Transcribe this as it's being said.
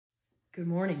Good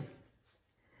morning.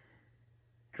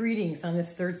 Greetings on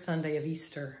this third Sunday of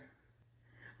Easter.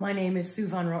 My name is Sue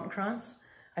von Rautenkranz.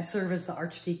 I serve as the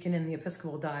Archdeacon in the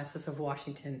Episcopal Diocese of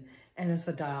Washington and as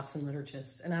the Diocesan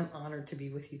Liturgist, and I'm honored to be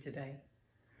with you today.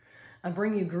 I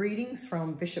bring you greetings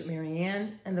from Bishop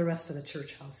Marianne and the rest of the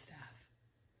church house staff.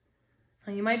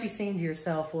 Now you might be saying to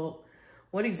yourself, well,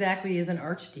 what exactly is an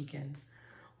archdeacon?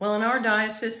 Well, in our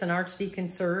diocese, an archdeacon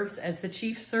serves as the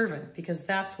chief servant because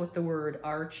that's what the word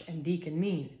arch and deacon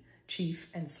mean, chief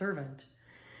and servant.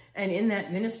 And in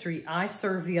that ministry, I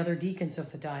serve the other deacons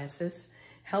of the diocese,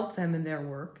 help them in their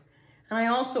work, and I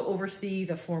also oversee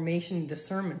the formation and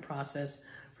discernment process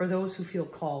for those who feel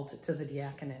called to the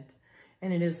diaconate,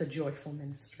 and it is a joyful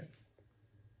ministry.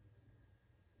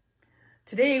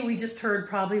 Today, we just heard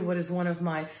probably what is one of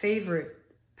my favorite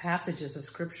passages of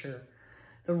Scripture,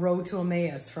 the road to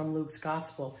Emmaus from Luke's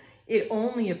Gospel. It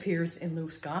only appears in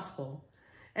Luke's Gospel.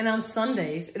 And on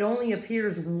Sundays, it only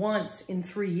appears once in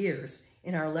 3 years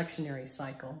in our lectionary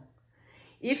cycle.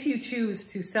 If you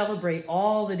choose to celebrate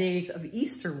all the days of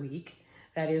Easter week,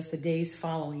 that is the days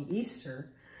following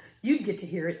Easter, you'd get to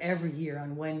hear it every year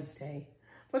on Wednesday.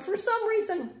 But for some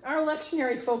reason, our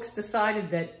lectionary folks decided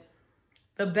that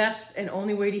the best and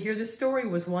only way to hear this story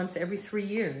was once every 3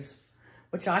 years.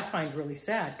 Which I find really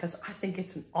sad because I think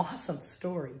it's an awesome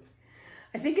story.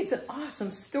 I think it's an awesome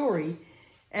story,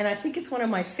 and I think it's one of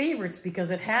my favorites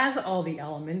because it has all the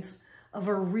elements of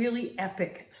a really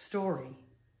epic story.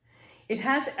 It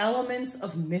has elements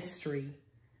of mystery.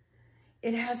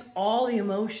 It has all the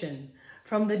emotion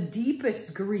from the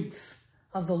deepest grief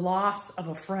of the loss of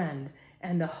a friend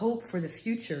and the hope for the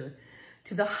future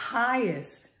to the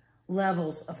highest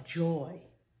levels of joy.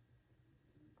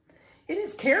 It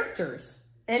has characters.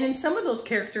 And in some of those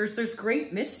characters, there's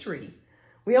great mystery.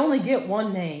 We only get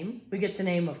one name. We get the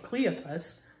name of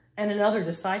Cleopas and another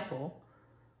disciple.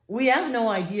 We have no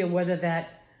idea whether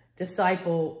that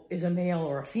disciple is a male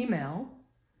or a female.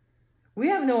 We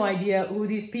have no idea who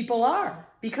these people are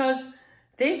because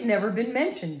they've never been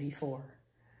mentioned before.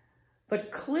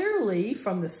 But clearly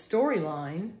from the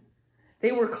storyline,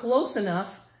 they were close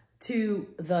enough to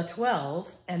the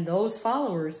 12 and those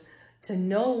followers to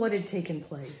know what had taken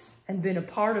place and been a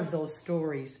part of those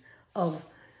stories of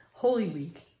Holy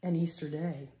Week and Easter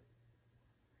Day.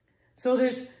 So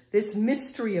there's this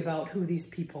mystery about who these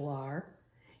people are,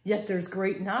 yet there's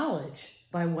great knowledge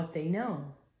by what they know.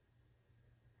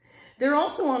 They're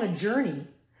also on a journey,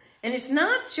 and it's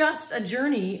not just a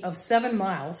journey of 7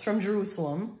 miles from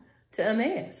Jerusalem to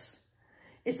Emmaus.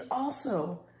 It's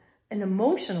also an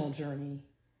emotional journey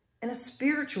and a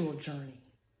spiritual journey.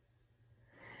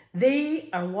 They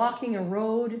are walking a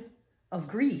road of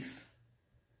grief.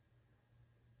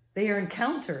 They are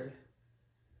encountered.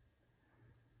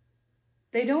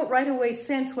 They don't right away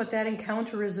sense what that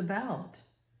encounter is about.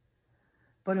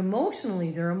 But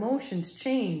emotionally, their emotions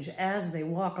change as they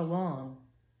walk along.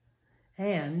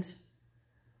 And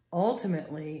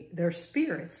ultimately, their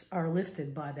spirits are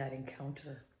lifted by that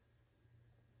encounter.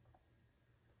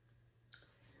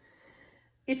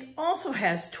 It also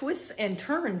has twists and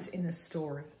turns in the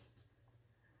story.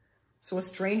 So a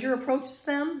stranger approaches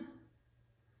them,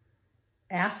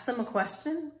 asks them a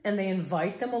question, and they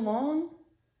invite them along,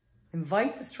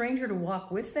 invite the stranger to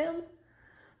walk with them.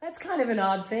 That's kind of an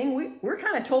odd thing. We're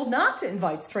kind of told not to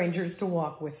invite strangers to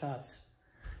walk with us.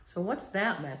 So what's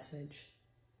that message?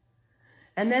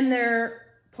 And then they're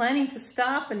planning to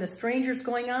stop and the stranger's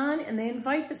going on and they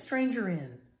invite the stranger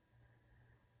in.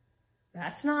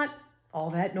 That's not all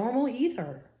that normal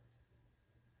either.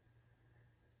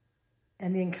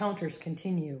 And the encounters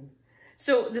continue.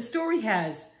 So the story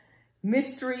has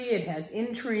mystery, it has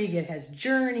intrigue, it has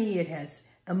journey, it has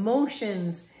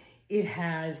emotions, it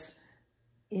has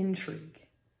intrigue.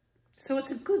 So it's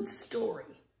a good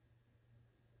story.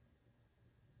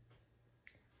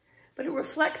 But it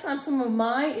reflects on some of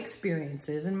my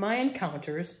experiences and my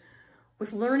encounters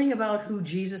with learning about who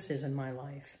Jesus is in my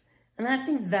life. And I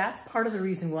think that's part of the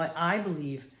reason why I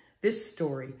believe this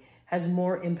story has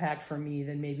more impact for me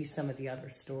than maybe some of the other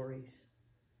stories.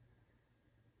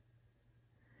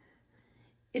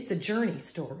 It's a journey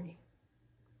story.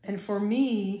 And for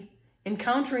me,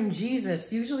 encountering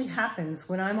Jesus usually happens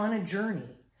when I'm on a journey.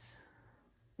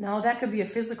 Now, that could be a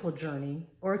physical journey,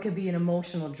 or it could be an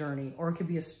emotional journey, or it could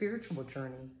be a spiritual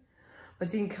journey.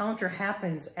 But the encounter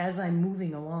happens as I'm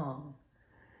moving along.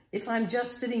 If I'm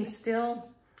just sitting still,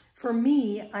 for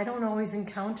me, I don't always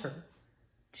encounter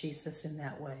Jesus in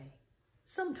that way.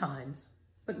 Sometimes,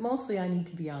 but mostly I need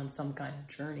to be on some kind of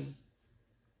journey.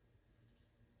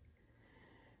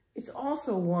 It's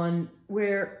also one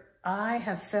where I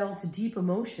have felt deep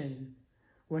emotion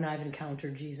when I've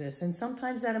encountered Jesus. And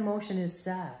sometimes that emotion is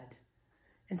sad.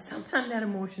 And sometimes that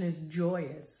emotion is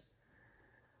joyous.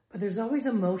 But there's always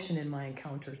emotion in my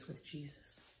encounters with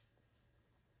Jesus.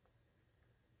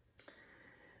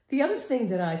 The other thing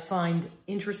that I find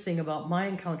interesting about my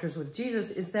encounters with Jesus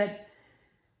is that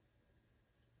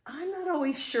I'm not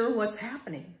always sure what's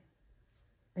happening.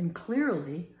 And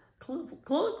clearly,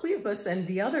 Cleopas and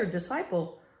the other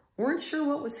disciple weren't sure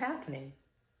what was happening.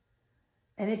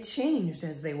 And it changed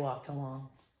as they walked along.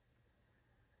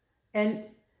 And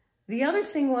the other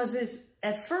thing is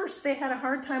at first they had a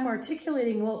hard time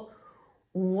articulating, well,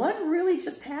 what really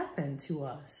just happened to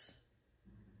us?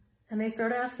 And they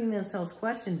start asking themselves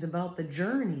questions about the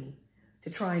journey to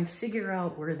try and figure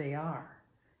out where they are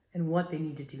and what they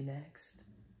need to do next.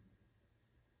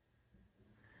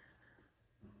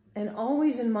 And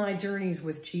always in my journeys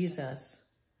with Jesus,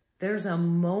 there's a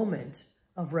moment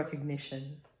of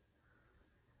recognition.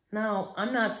 Now,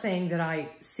 I'm not saying that I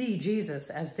see Jesus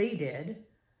as they did,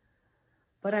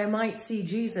 but I might see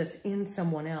Jesus in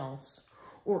someone else,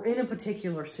 or in a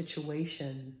particular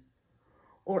situation,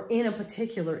 or in a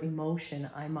particular emotion.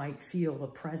 I might feel the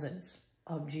presence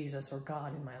of Jesus or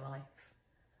God in my life.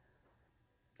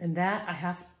 And that I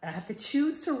have to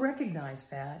choose to recognize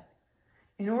that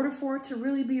in order for it to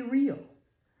really be real.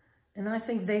 And I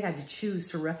think they had to choose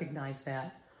to recognize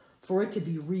that for it to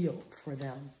be real for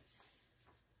them.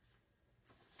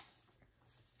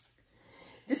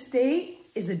 This day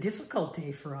is a difficult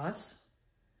day for us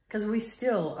because we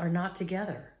still are not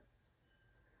together.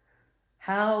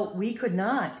 How we could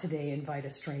not today invite a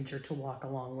stranger to walk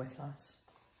along with us.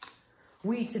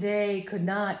 We today could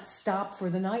not stop for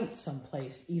the night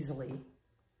someplace easily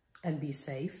and be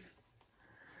safe.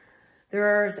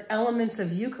 There are elements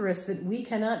of Eucharist that we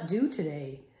cannot do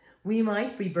today. We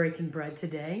might be breaking bread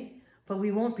today, but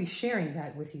we won't be sharing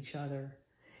that with each other.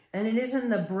 And it isn't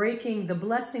the breaking, the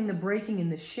blessing, the breaking,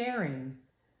 and the sharing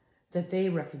that they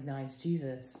recognize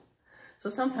Jesus. So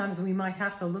sometimes we might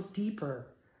have to look deeper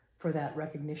for that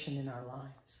recognition in our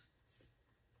lives.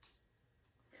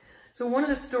 So one of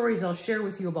the stories I'll share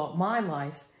with you about my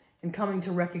life and coming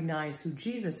to recognize who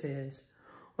Jesus is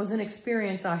was an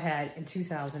experience I had in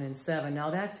 2007. Now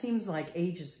that seems like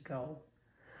ages ago.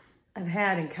 I've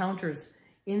had encounters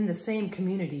in the same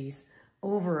communities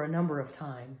over a number of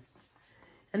times.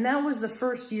 And that was the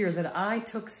first year that I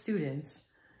took students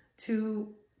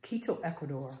to Quito,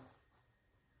 Ecuador.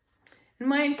 And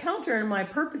my encounter and my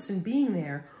purpose in being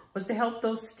there was to help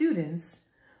those students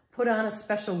put on a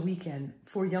special weekend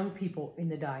for young people in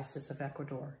the Diocese of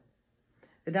Ecuador.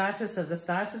 The Diocese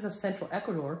of Central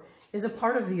Ecuador is a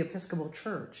part of the Episcopal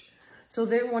Church. So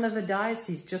they're one of the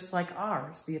dioceses just like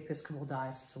ours, the Episcopal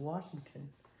Diocese of Washington.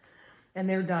 And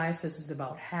their diocese is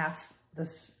about half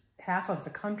of the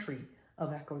country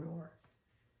of Ecuador.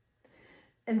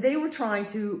 And they were trying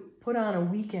to put on a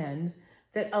weekend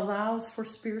that allows for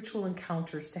spiritual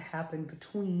encounters to happen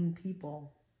between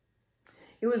people.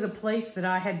 It was a place that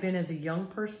I had been as a young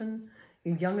person, a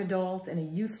young adult, and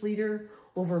a youth leader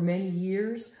over many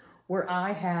years, where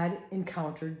I had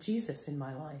encountered Jesus in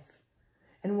my life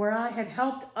and where I had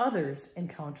helped others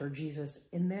encounter Jesus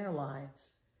in their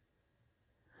lives.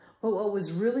 But what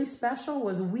was really special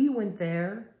was we went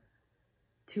there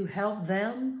to help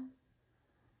them,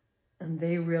 and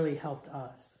they really helped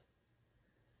us.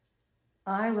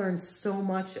 I learned so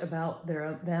much about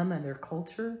them and their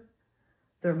culture,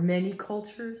 their many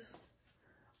cultures.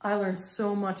 I learned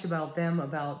so much about them,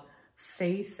 about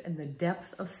faith and the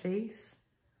depth of faith.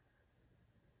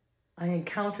 I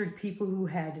encountered people who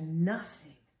had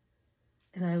nothing,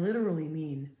 and I literally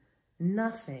mean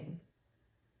nothing,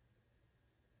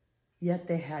 yet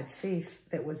they had faith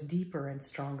that was deeper and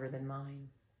stronger than mine.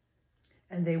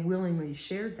 And they willingly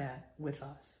shared that with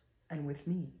us and with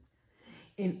me.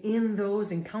 And in those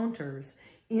encounters,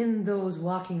 in those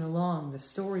walking along the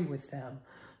story with them,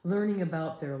 learning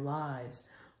about their lives,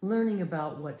 learning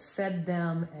about what fed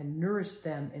them and nourished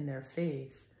them in their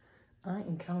faith, I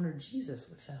encountered Jesus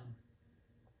with them.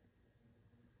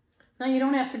 Now, you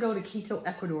don't have to go to Quito,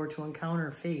 Ecuador to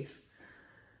encounter faith.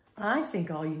 I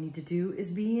think all you need to do is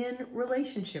be in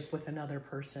relationship with another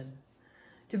person,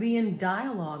 to be in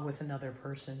dialogue with another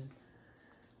person,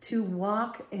 to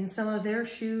walk in some of their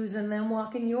shoes and then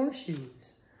walk in your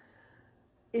shoes.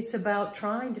 It's about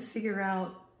trying to figure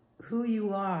out who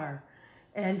you are.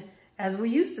 And as we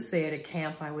used to say at a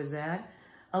camp I was at,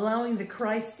 allowing the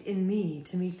Christ in me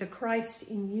to meet the Christ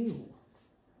in you.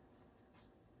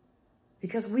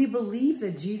 Because we believe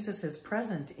that Jesus is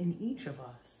present in each of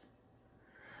us.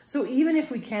 So even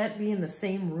if we can't be in the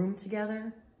same room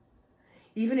together,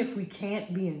 even if we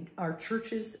can't be in our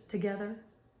churches together,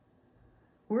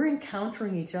 We're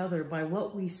encountering each other by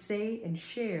what we say and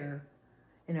share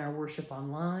in our worship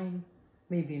online,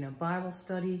 maybe in a Bible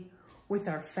study, with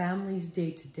our families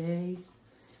day to day,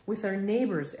 with our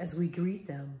neighbors as we greet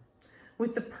them,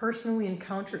 with the person we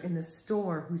encounter in the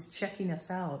store who's checking us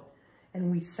out,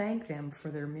 and we thank them for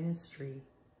their ministry.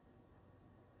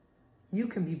 You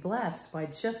can be blessed by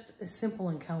just as simple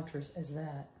encounters as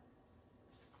that.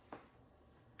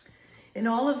 In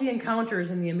all of the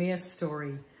encounters in the Emmaus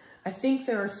story, I think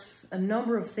there are a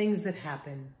number of things that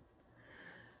happen.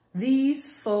 These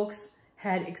folks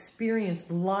had experienced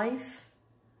life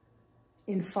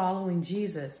in following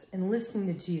Jesus and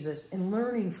listening to Jesus and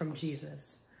learning from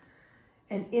Jesus.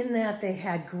 And in that, they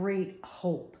had great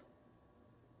hope.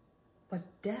 But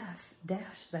death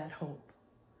dashed that hope.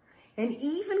 And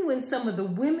even when some of the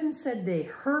women said they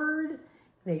heard,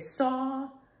 they saw,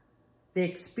 they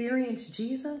experienced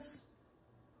Jesus,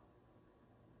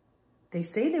 they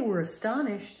say they were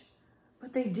astonished,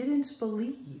 but they didn't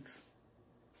believe.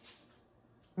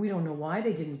 We don't know why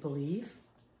they didn't believe.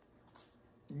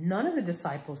 None of the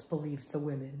disciples believed the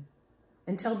women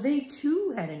until they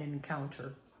too had an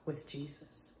encounter with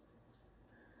Jesus.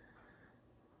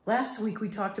 Last week we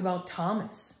talked about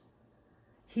Thomas.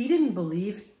 He didn't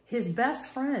believe his best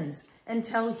friends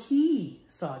until he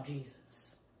saw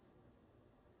Jesus.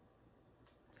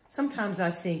 Sometimes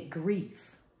I think grief,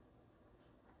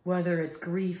 whether it's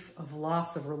grief of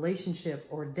loss of relationship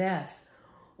or death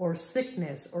or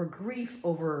sickness or grief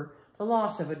over the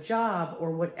loss of a job or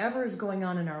whatever is going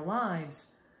on in our lives,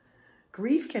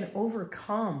 grief can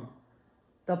overcome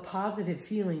the positive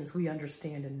feelings we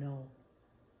understand and know.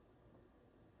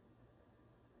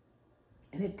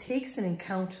 And it takes an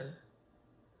encounter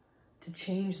to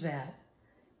change that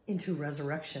into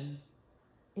resurrection,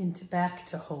 back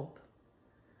to hope.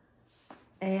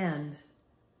 And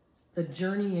the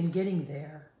journey in getting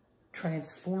there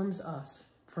transforms us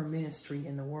for ministry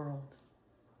in the world.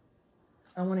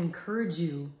 I want to encourage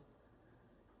you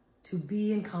to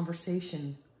be in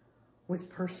conversation with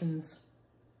persons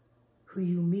who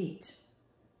you meet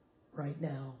right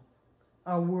now.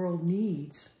 Our world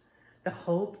needs the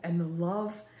hope and the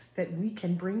love that we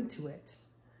can bring to it.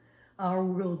 Our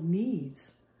world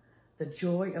needs the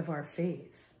joy of our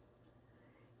faith.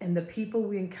 And the people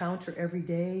we encounter every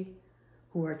day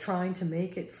who are trying to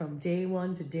make it from day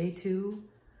one to day two,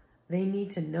 they need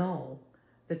to know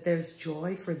that there's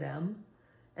joy for them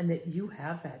and that you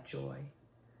have that joy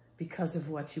because of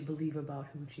what you believe about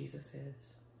who Jesus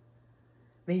is.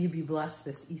 May you be blessed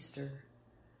this Easter.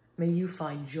 May you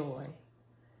find joy,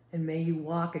 and may you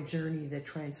walk a journey that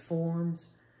transforms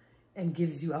and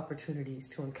gives you opportunities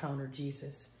to encounter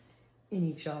Jesus in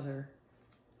each other,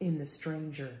 in the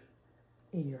stranger,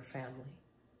 in your family.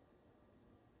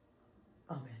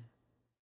 Amen.